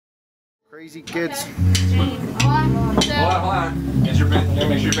Crazy kids. Hold on. Make sure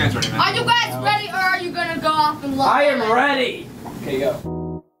your pants ready, man. Are you guys ready, or are you gonna go off and look? I am ready! Okay, go.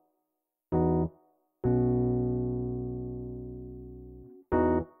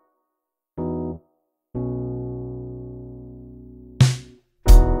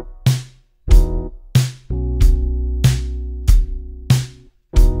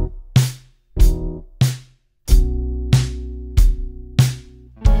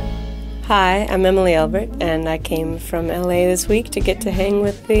 Hi, I'm Emily Elbert, and I came from LA this week to get to hang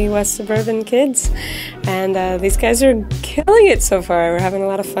with the West Suburban kids. And these guys are killing it so far. We're having a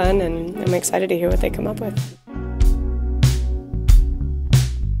lot of fun, and I'm excited to hear what they come up with.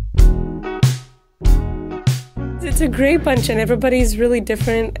 It's a great bunch, and everybody's really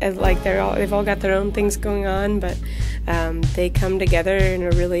different. And like they've all got their own things going on, but they come together in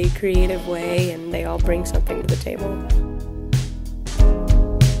a really creative way, and they all bring something to the table.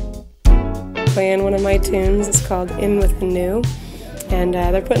 Playing one of my tunes. It's called In With the New, and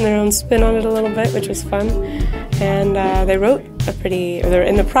they're putting their own spin on it a little bit, which was fun. And they wrote they're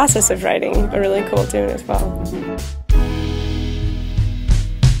in the process of writing a really cool tune as well.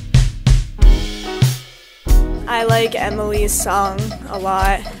 I like Emily's song a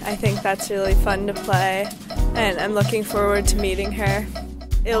lot. I think that's really fun to play, and I'm looking forward to meeting her.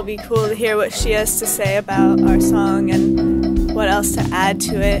 It'll be cool to hear what she has to say about our song and what else to add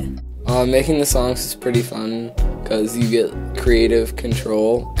to it. Making the songs is pretty fun because you get creative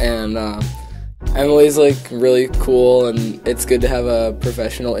control, and Emily's like really cool, and it's good to have a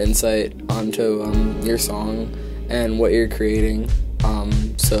professional insight onto your song and what you're creating,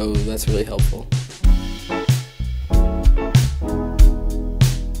 so that's really helpful.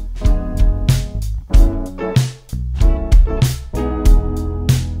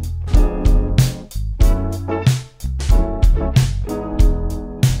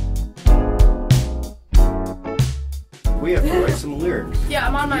 We have to write some lyrics. Yeah,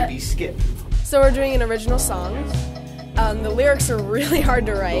 I'm on my... Be skip. So we're doing an original song. The lyrics are really hard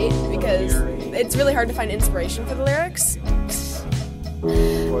to write because it's really hard to find inspiration for the lyrics.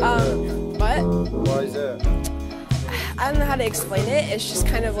 What? Why is that? I don't know how to explain it. It's just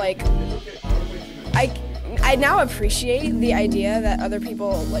kind of like I now appreciate the idea that other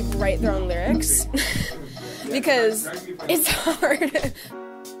people like write their own lyrics because it's hard.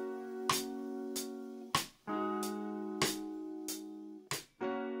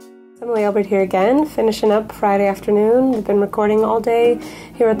 Emily Elbert here again, finishing up Friday afternoon. We've been recording all day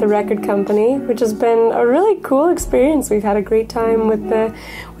here at the record company, which has been a really cool experience. We've had a great time with the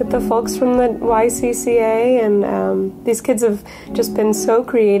folks from the YCCA, and these kids have just been so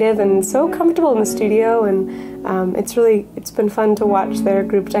creative and so comfortable in the studio, and it's been fun to watch their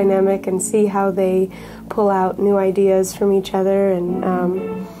group dynamic and see how they pull out new ideas from each other, and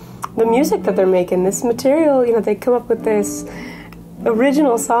the music that they're making, this material, they come up with this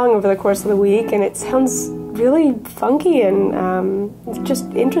original song over the course of the week, and it sounds really funky and just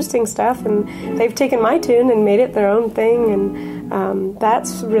interesting stuff, and they've taken my tune and made it their own thing, and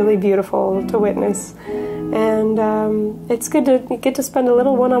that's really beautiful to witness. And it's good to get to spend a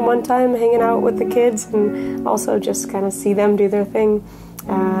little one-on-one time hanging out with the kids and also just kind of see them do their thing.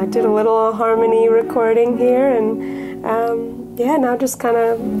 Did a little harmony recording here, and yeah, now just kind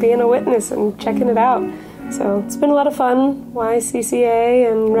of being a witness and checking it out. So it's been a lot of fun, YCCA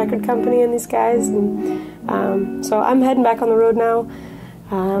and record company and these guys. And so I'm heading back on the road now,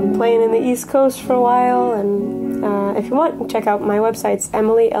 playing in the East Coast for a while. And if you want, check out my website, it's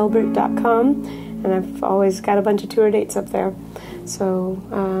emilyelbert.com. And I've always got a bunch of tour dates up there. So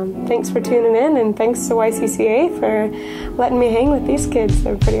thanks for tuning in, and thanks to YCCA for letting me hang with these kids.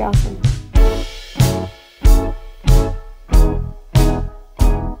 They're pretty awesome.